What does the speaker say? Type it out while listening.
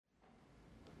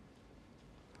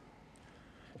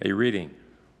A reading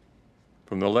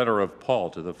from the letter of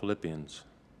Paul to the Philippians.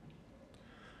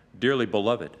 Dearly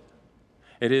beloved,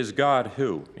 it is God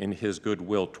who, in his good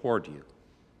will toward you,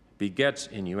 begets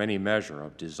in you any measure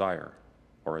of desire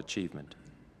or achievement.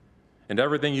 In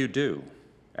everything you do,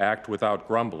 act without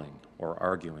grumbling or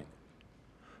arguing.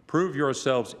 Prove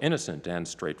yourselves innocent and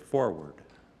straightforward,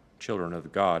 children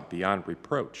of God beyond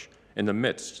reproach, in the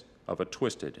midst of a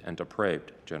twisted and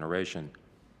depraved generation,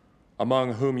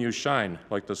 among whom you shine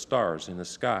like the stars in the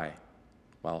sky,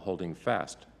 while holding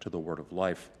fast to the word of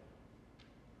life.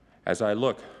 As I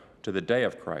look to the day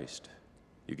of Christ,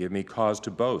 you give me cause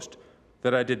to boast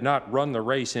that I did not run the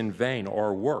race in vain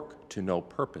or work to no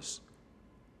purpose.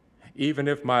 Even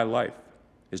if my life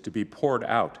is to be poured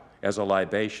out as a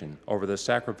libation over the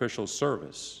sacrificial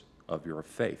service of your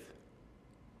faith,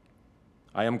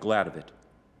 I am glad of it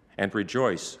and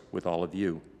rejoice with all of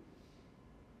you.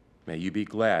 May you be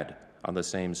glad on the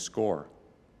same score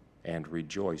and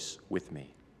rejoice with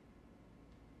me.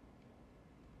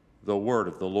 The word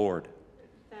of the Lord.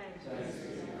 Thanks.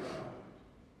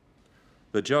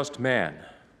 The just man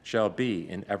shall be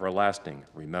in everlasting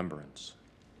remembrance.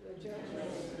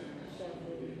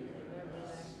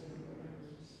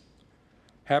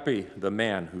 Happy the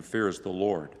man who fears the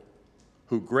Lord,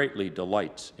 who greatly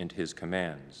delights in his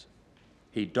commands.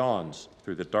 He dawns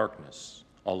through the darkness,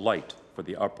 a light for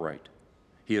the upright.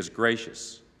 He is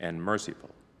gracious and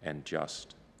merciful and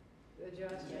just.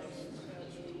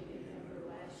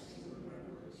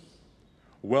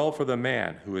 Well for the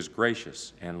man who is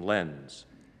gracious and lends,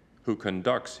 who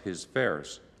conducts his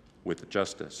affairs with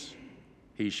justice.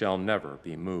 He shall never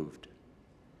be moved.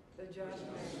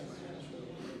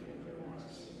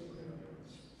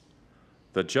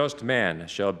 The just man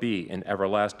shall be in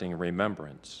everlasting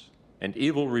remembrance. An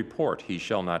evil report he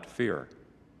shall not fear.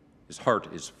 His heart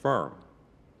is firm,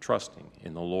 trusting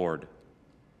in the Lord.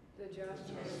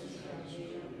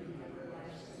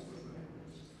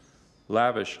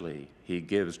 Lavishly he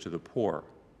gives to the poor.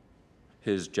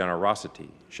 His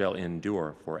generosity shall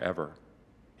endure forever.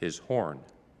 His horn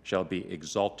shall be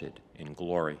exalted in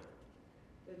glory.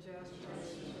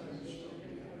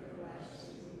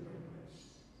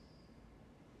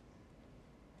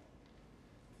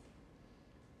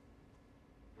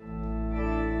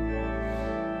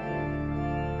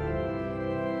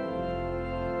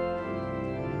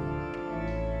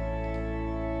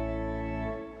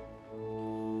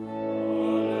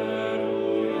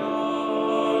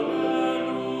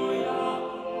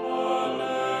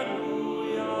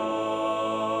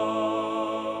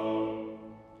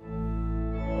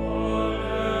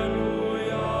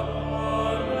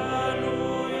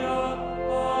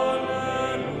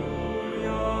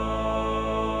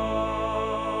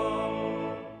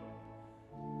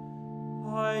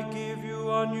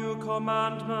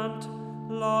 Commandment,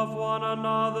 love one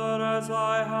another as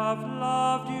I have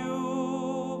loved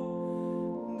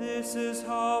you. This is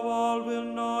how all will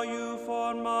know you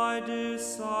for my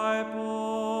disciples.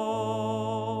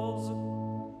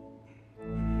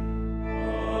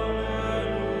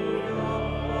 Alleluia,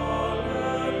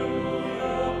 alleluia,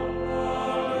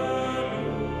 alleluia.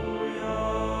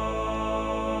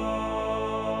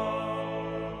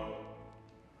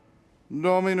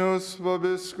 Dominus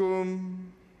vobiscum.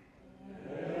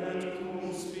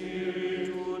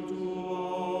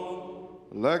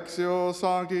 Lectio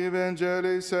Sancti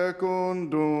Evangelii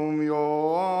secundum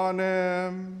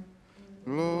Ioannem.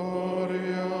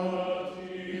 Gloria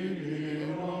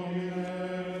tibi,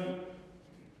 Domine.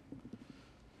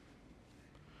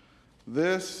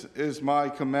 This is my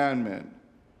commandment.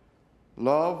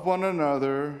 Love one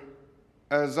another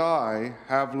as I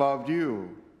have loved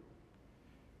you.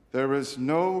 There is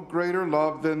no greater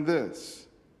love than this,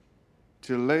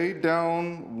 to lay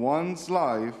down one's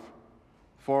life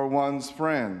for one's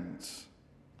friends.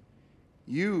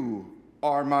 You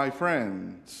are my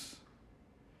friends,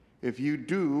 if you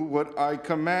do what I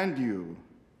command you.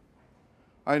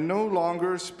 I no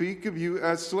longer speak of you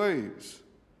as slaves,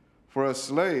 for a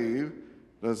slave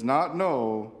does not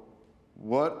know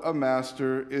what a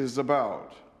master is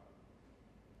about.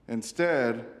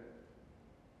 Instead,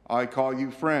 I call you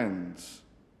friends,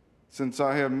 since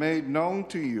I have made known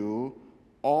to you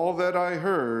all that I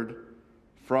heard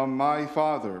from my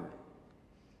Father.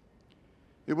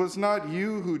 It was not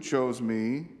you who chose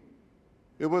me,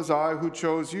 it was I who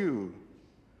chose you,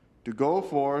 to go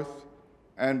forth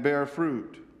and bear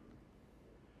fruit.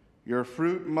 Your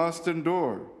fruit must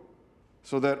endure,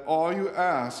 so that all you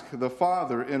ask the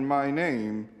Father in my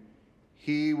name,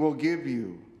 he will give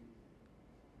you.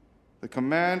 The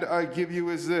command I give you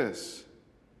is this,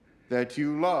 that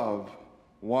you love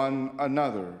one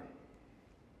another.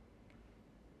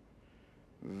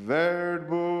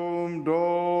 Verbum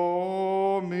Domini.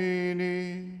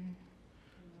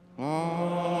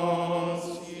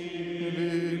 Laus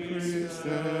tibi Christe.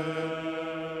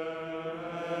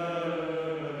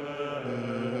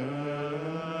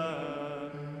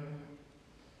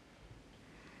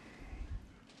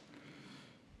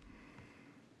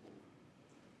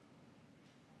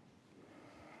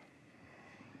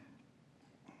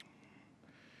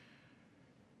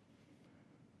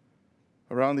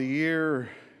 Around the year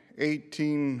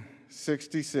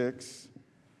 1866,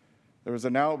 there was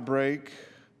an outbreak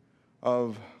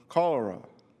of cholera.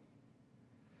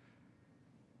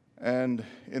 And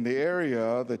in the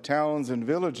area, the towns and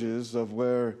villages of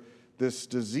where this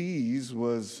disease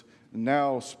was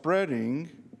now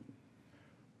spreading,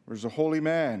 there's a holy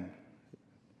man,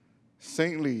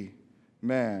 saintly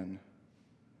man,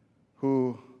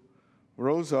 who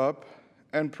rose up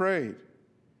and prayed.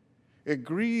 It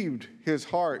grieved his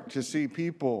heart to see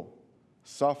people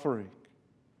suffering.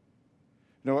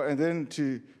 And then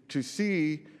to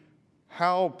see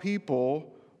how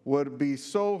people would be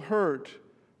so hurt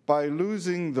by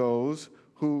losing those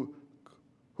who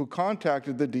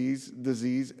contacted the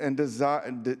disease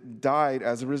and died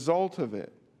as a result of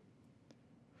it.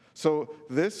 So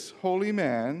this holy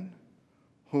man,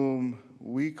 whom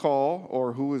we call,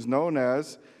 or who is known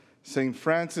as St.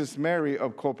 Francis Mary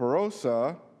of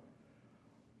Camporosso,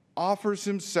 offers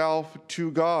himself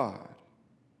to God.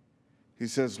 He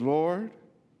says, Lord,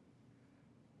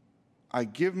 I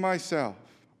give myself,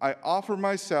 I offer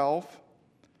myself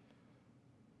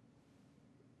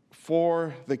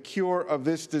for the cure of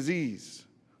this disease,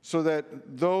 so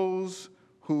that those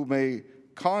who may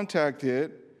contact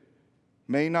it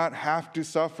may not have to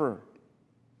suffer.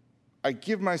 I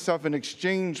give myself in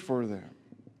exchange for them.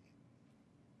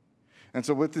 And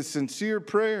so with this sincere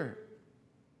prayer,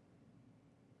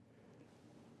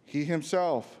 he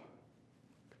himself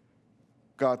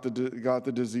got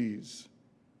the disease.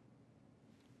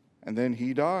 And then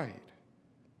he died.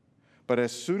 But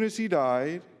as soon as he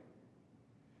died,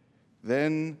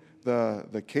 then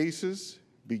the cases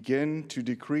began to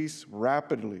decrease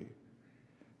rapidly.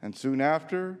 And soon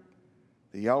after,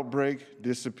 the outbreak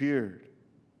disappeared.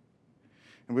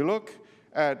 And we look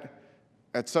at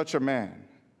such a man,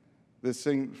 this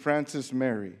St. Francis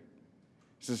Mary.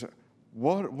 He says,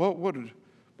 what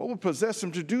would possess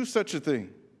him to do such a thing?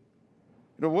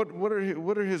 What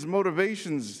are his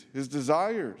motivations, his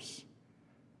desires?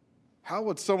 How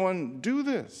would someone do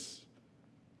this?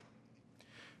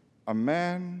 A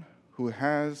man who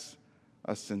has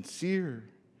a sincere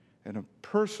and a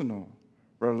personal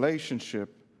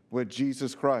relationship with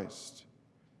Jesus Christ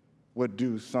would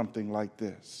do something like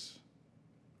this.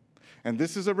 And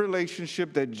this is a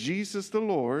relationship that Jesus the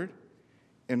Lord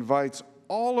invites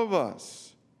all of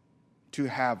us to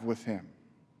have with him.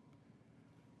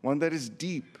 One that is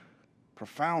deep,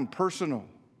 profound, personal.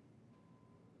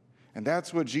 And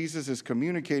that's what Jesus is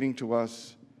communicating to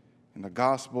us in the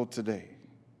gospel today.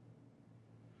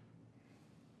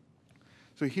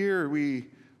 So here we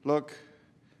look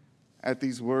at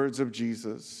these words of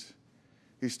Jesus.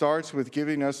 He starts with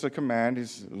giving us a command.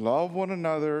 He's, love one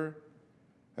another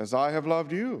as I have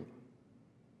loved you.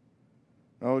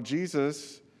 No,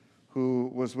 Jesus, who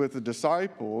was with the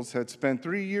disciples, had spent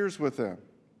 3 years with them.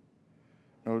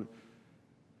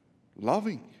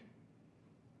 Loving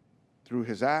through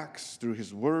his acts, through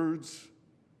his words.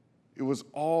 It was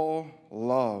all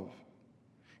love.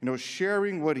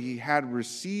 Sharing what he had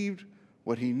received,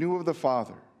 what he knew of the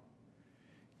Father.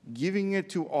 Giving it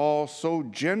to all so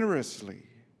generously.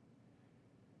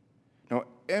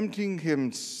 Emptying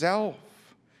himself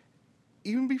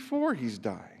even before he's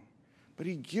dying. But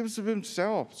he gives of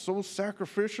himself so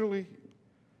sacrificially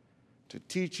to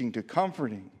teaching, to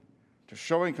comforting, to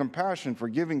showing compassion,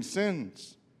 forgiving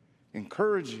sins,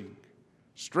 encouraging,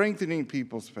 strengthening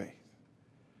people's faith.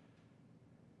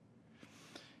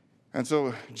 And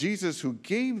so Jesus, who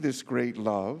gave this great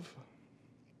love,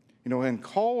 and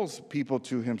calls people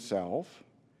to himself,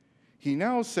 he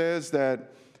now says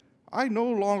that I no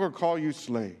longer call you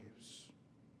slaves,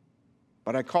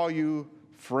 but I call you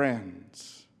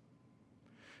friends.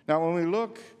 Now, when we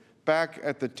look back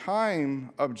at the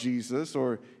time of Jesus,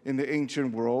 or in the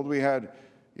ancient world, we had,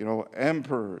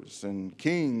 emperors and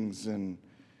kings, and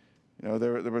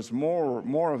there was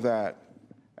more of that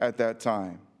at that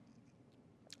time.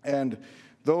 And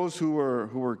those who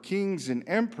were kings and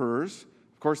emperors,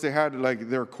 of course, they had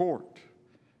their court.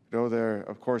 Their,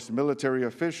 of course, military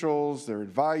officials, their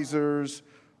advisors,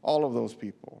 all of those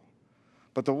people.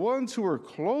 But the ones who were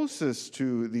closest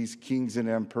to these kings and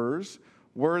emperors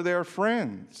were their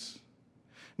friends.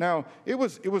 Now, it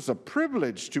was a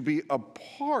privilege to be a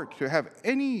part, to have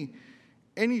any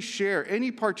share, any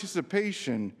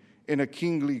participation in a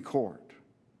kingly court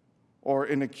or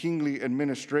in a kingly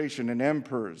administration, an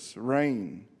emperor's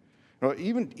reign. Or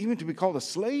even to be called a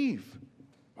slave.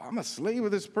 I'm a slave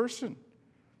of this person.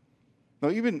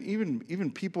 No,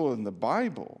 even people in the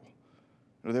Bible,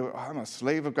 I'm a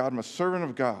slave of God, I'm a servant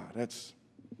of God. That's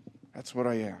what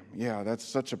I am. Yeah, that's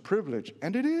such a privilege,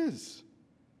 and it is.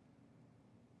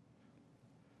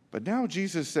 But now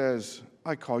Jesus says,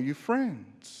 I call you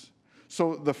friends.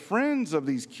 So the friends of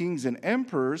these kings and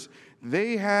emperors,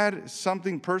 they had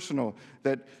something personal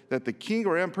that the king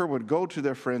or emperor would go to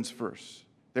their friends first.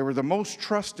 They were the most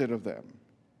trusted of them.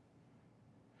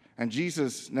 And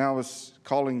Jesus now is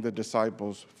calling the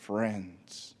disciples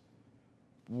friends.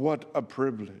 What a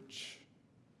privilege.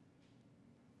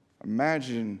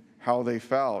 Imagine how they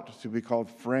felt to be called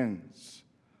friends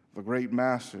of a great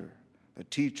master, the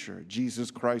teacher,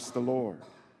 Jesus Christ the Lord.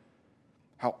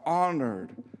 How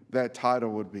honored that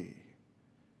title would be.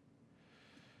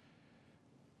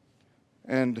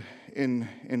 And in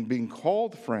being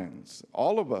called friends,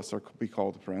 all of us are to be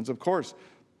called friends. Of course,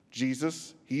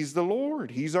 Jesus, he's the Lord.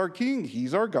 He's our King.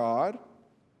 He's our God.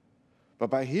 But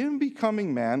by him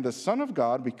becoming man, the Son of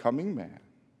God becoming man,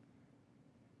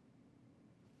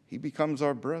 he becomes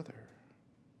our brother.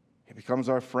 He becomes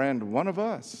our friend, one of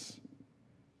us.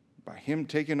 By him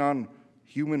taking on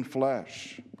human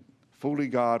flesh, fully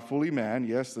God, fully man,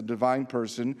 yes, the divine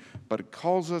person, but it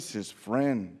calls us his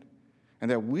friend. And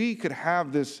that we could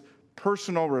have this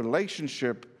personal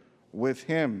relationship with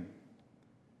him.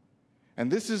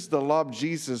 And this is the love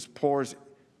Jesus pours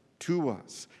to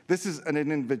us. This is an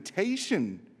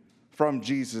invitation from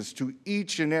Jesus to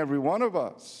each and every one of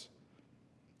us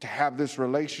to have this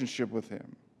relationship with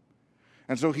him.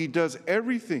 And so he does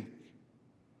everything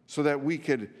so that we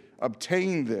could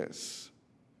obtain this.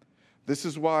 This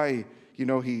is why,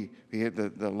 he had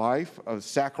the life of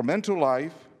sacramental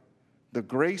life, the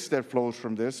grace that flows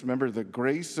from this. Remember, the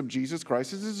grace of Jesus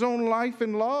Christ is his own life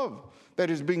and love that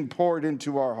is being poured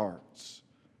into our hearts.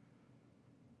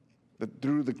 That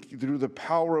through the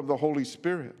power of the Holy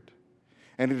Spirit.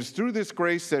 And it is through this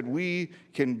grace that we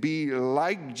can be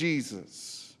like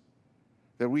Jesus,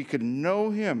 that we can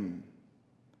know him.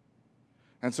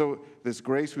 And so this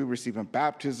grace we receive in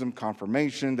baptism,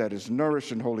 confirmation, that is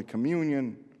nourished in Holy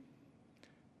Communion. And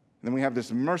then we have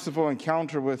this merciful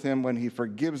encounter with him when he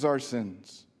forgives our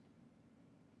sins.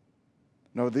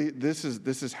 No, this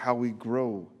is how we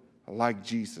grow like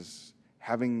Jesus,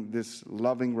 having this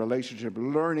loving relationship,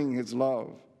 learning his love.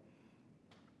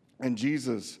 And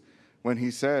Jesus, when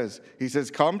he says,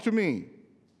 come to me.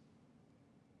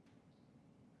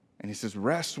 And he says,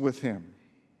 rest with him.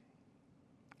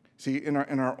 See, in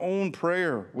our own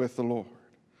prayer with the Lord,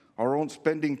 our own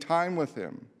spending time with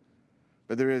him,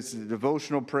 but there is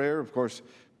devotional prayer, of course,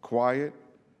 quiet,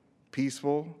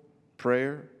 peaceful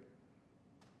prayer,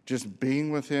 just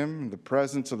being with him in the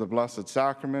presence of the Blessed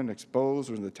Sacrament,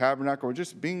 exposed or in the tabernacle, or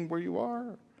just being where you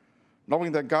are,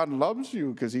 knowing that God loves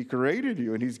you because he created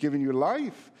you and he's given you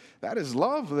life. That is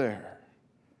love there.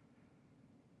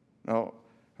 Now,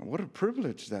 what a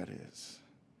privilege that is.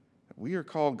 We are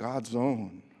called God's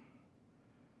own.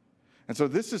 And so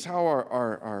this is how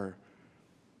our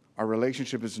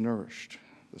relationship is nourished.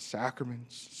 The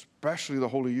sacraments, especially the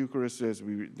Holy Eucharist,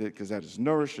 because that is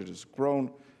nourished, it has grown,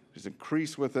 it has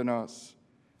increased within us.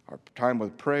 Our time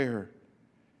with prayer,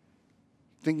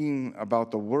 thinking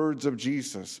about the words of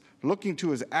Jesus, looking to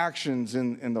his actions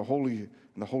in the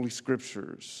Holy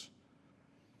Scriptures.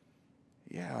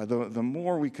 Yeah, the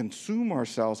more we consume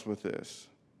ourselves with this,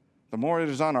 the more it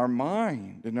is on our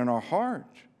mind and in our heart.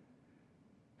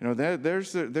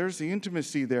 There's the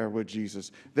intimacy there with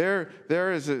Jesus. There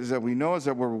is that we know is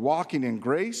that we're walking in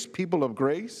grace, people of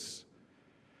grace.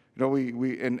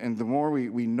 And the more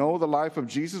we know the life of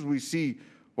Jesus, we see,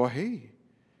 well, hey,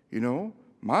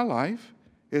 my life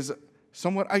is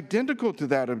somewhat identical to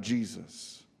that of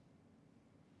Jesus.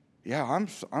 Yeah,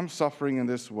 I'm suffering in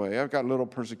this way. I've got a little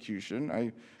persecution.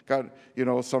 I got,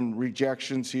 some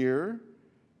rejections here.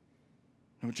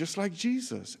 Just like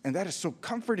Jesus. And that is so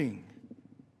comforting.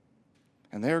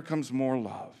 And there comes more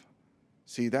love.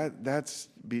 See, that's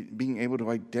being able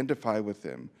to identify with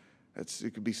him.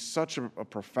 It could be such a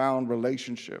profound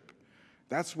relationship.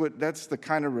 That's the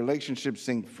kind of relationship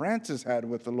St. Francis had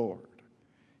with the Lord.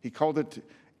 He called it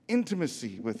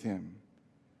intimacy with him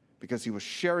because he was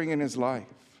sharing in his life.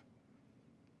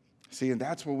 See, and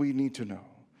that's what we need to know.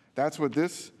 That's what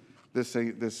this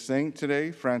saint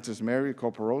today, Francis Mary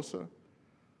Camporosso,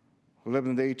 who lived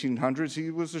in the 1800s, he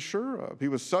was sure of. He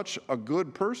was such a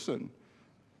good person,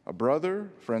 a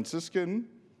brother, Franciscan,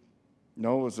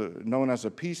 known as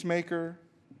a peacemaker,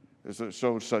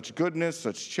 showed such goodness,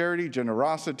 such charity,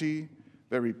 generosity,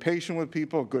 very patient with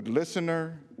people, a good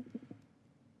listener,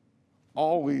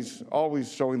 always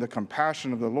showing the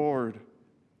compassion of the Lord.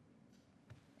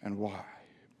 And why?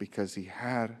 Because he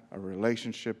had a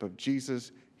relationship of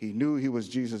Jesus. He knew he was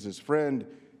Jesus' friend,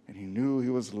 and he knew he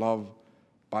was loved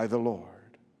by the Lord.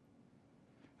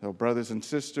 So, brothers and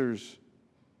sisters,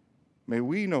 may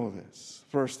we know this.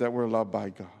 First, that we're loved by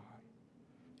God.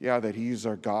 Yeah, that he is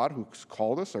our God who's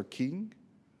called us, our King,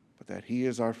 but that he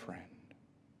is our friend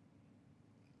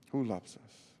who loves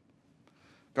us.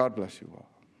 God bless you all.